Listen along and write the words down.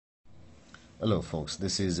Hello folks,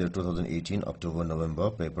 this is 2018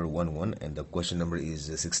 October-November paper 1-1 and the question number is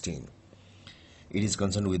 16. It is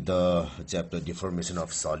concerned with the chapter deformation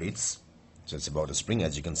of solids. So it's about a spring,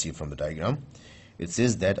 as you can see from the diagram. It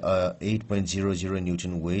says that a 8.00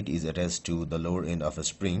 Newton weight is attached to the lower end of a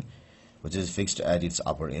spring, which is fixed at its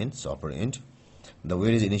upper end. So upper end. The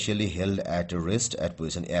weight is initially held at rest at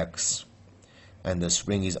position X, and the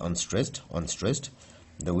spring is unstretched.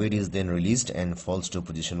 The weight is then released and falls to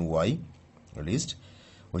position Y,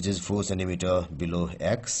 which is 4 centimeter below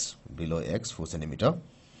X, 4 centimeter.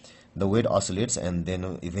 The weight oscillates and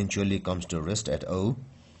then eventually comes to rest at O,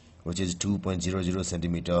 which is 2.00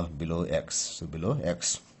 centimeter below X. So below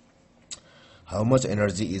X. How much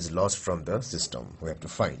energy is lost from the system? We have to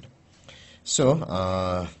find.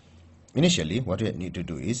 So initially, what we need to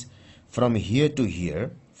do is from here to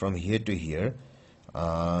here,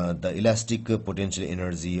 the elastic potential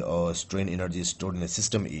energy or strain energy stored in the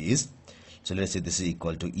system is, so let's say this is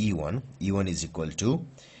equal to E1. E1 is equal to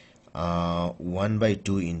 1 by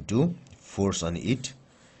 2 into force on it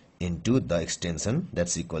into the extension,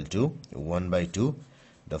 that's equal to 1 by 2.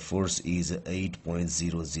 The force is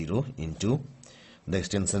 8.00 into the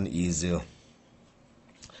extension is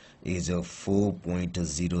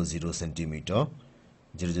 4.00 centimeter,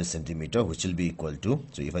 which will be equal to,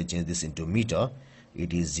 so if I change this into meter,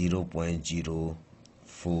 it is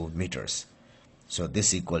 0.04 meters. So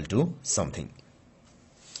this equal to something.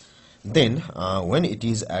 Then when it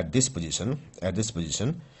is at this position,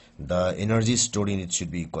 the energy stored in it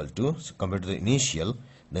should be equal to, so compared to the initial,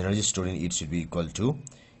 the energy stored in it should be equal to,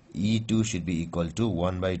 E2 should be equal to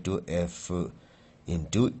 1 by 2 F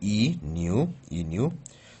into E nu.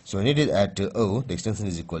 So when it is at O, the extension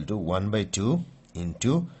is equal to 1 by 2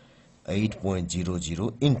 into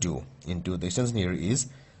 8.00 into the extension here is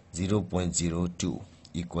 0.02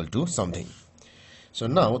 equal to something. So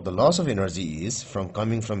now the loss of energy is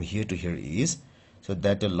coming from here to here is, so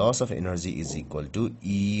that the loss of energy is equal to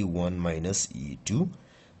E1 minus E2,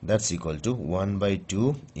 that's equal to 1 by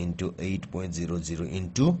 2 into 8.00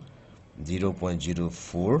 into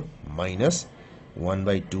 0.04 minus 1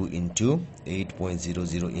 by 2 into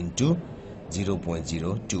 8.00 into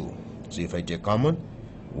 0.02. So if I take common,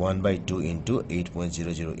 1 by 2 into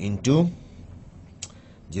 8.00 into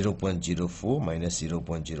 0.04 minus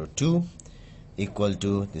 0.02 equal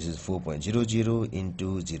to, this is 4.00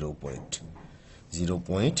 into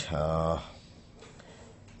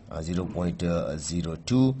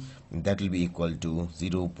 0.02, that will be equal to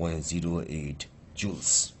 0.08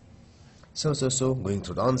 joules. So going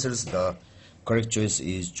through the answers, the correct choice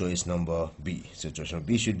is choice number B. So choice number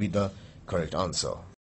B should be the correct answer.